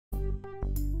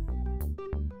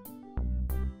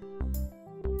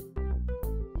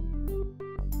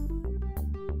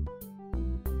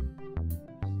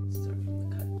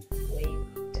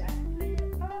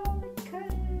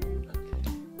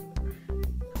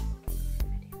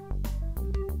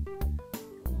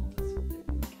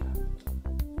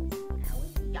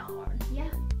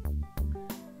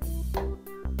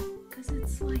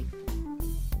looks like.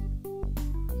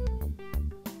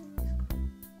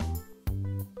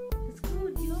 It's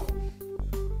good, yo.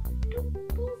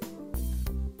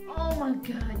 Oh my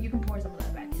god, you can pour some of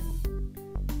that back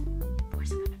in. Pour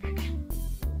some of it back in.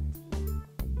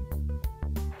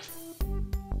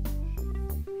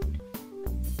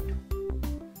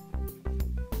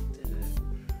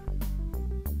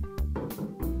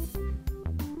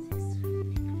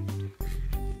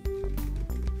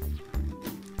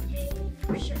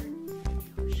 For sure.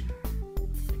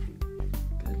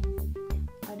 Good.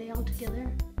 Are they all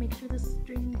together? Make sure the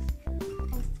strings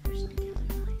all squished together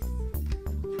nice.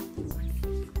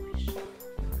 Squish.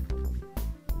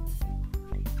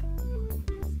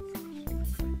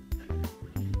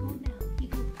 Go now. You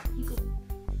go. You go.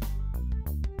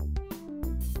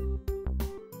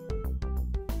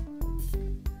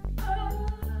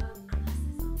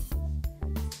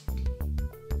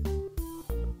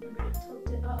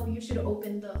 Oh, you should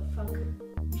open the fuck.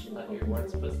 You should Thought you open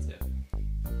weren't the lid. supposed to.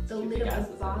 The Keep lid the of gases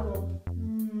the in. bottle.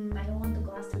 I don't want the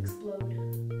glass to explode.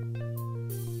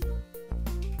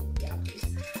 Yeah,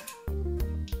 please.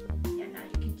 Yeah, now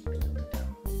you can keep it tilted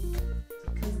down.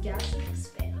 Because gases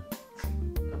expand.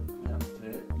 Yeah, put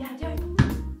it. Yeah. I feel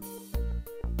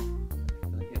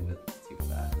like it was too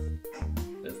fast.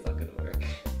 It's not gonna work.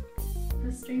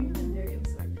 The stream is very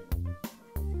absorbent.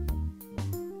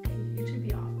 Okay, you should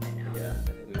be off by now. Yeah, I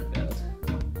think we failed.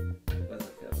 It was a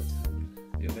failed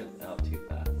attempt. It went out too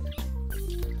fast.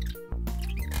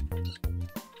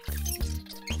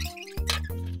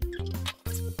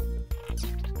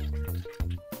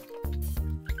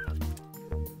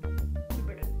 You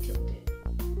better tilt it.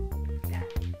 Yeah.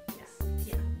 Yes.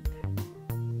 Yeah.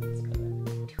 That's better.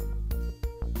 Okay.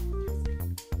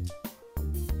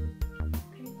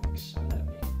 Shot at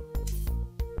me.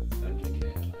 Don't drink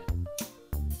it, am I?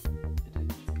 It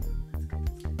is.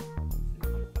 Is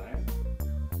it on fire?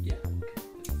 Yeah, okay.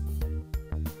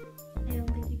 I don't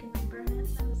think you can reburn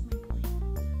it. That was my point.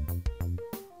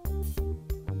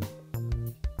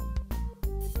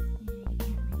 Yeah, you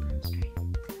can't reburn straight.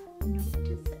 Note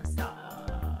to self.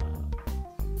 Stop.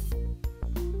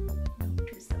 Note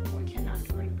to self. We cannot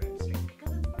reburn straight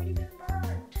because it's already been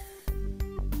burned.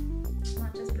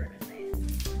 Not just burn it nice.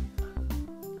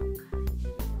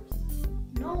 Okay.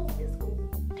 No, it's cool.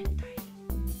 And tiny.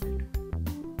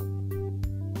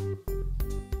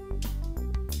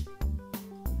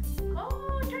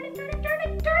 Oh, turn it, turn it, turn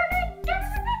it, turn it, turn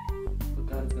it! Oh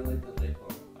god, it's gonna light the label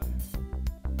on fire.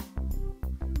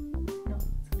 No,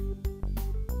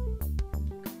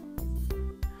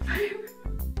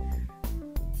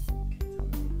 Okay, tell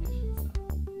me when I should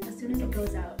stop. as soon as it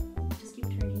goes out, just keep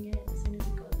turning it. As soon as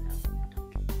it goes out,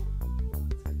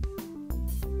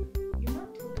 you're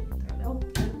not tilting it through. Oh,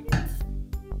 yeah.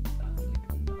 That's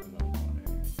like not enough water.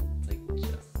 It's like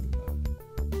just enough.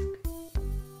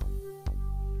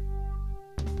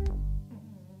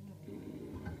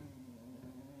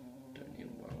 Don't need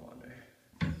more water.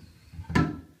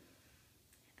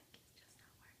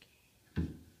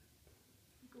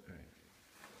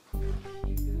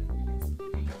 It's just not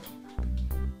working. Alright.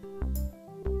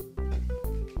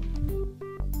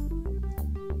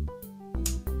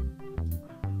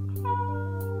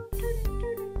 You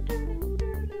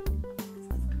good?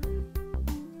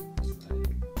 Just like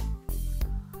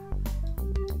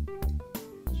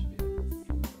should be like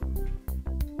this.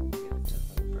 Yeah,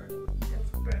 definitely burn it. That's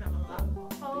burn them a lot more.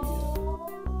 Oh,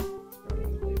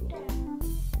 Burning the label.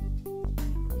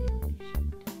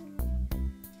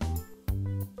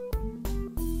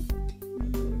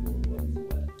 The label was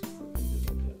wet, so we did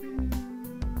okay.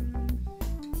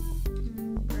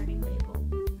 Burning label.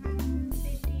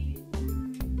 Safety.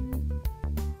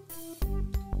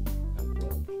 At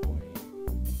what point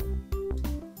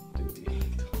do we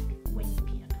talk? When you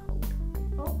can't hold.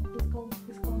 Oh,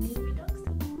 this goal needs to be done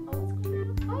still. Oh, it's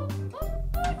going down.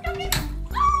 Oh, done it.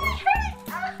 Oh, I heard it.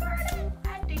 I heard it. I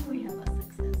think we have a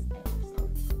success. I hope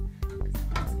so. Because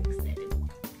I was excited.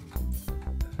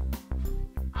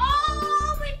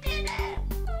 Oh, we did it.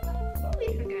 Oh, we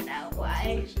figured out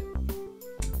why.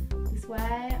 This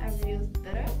way.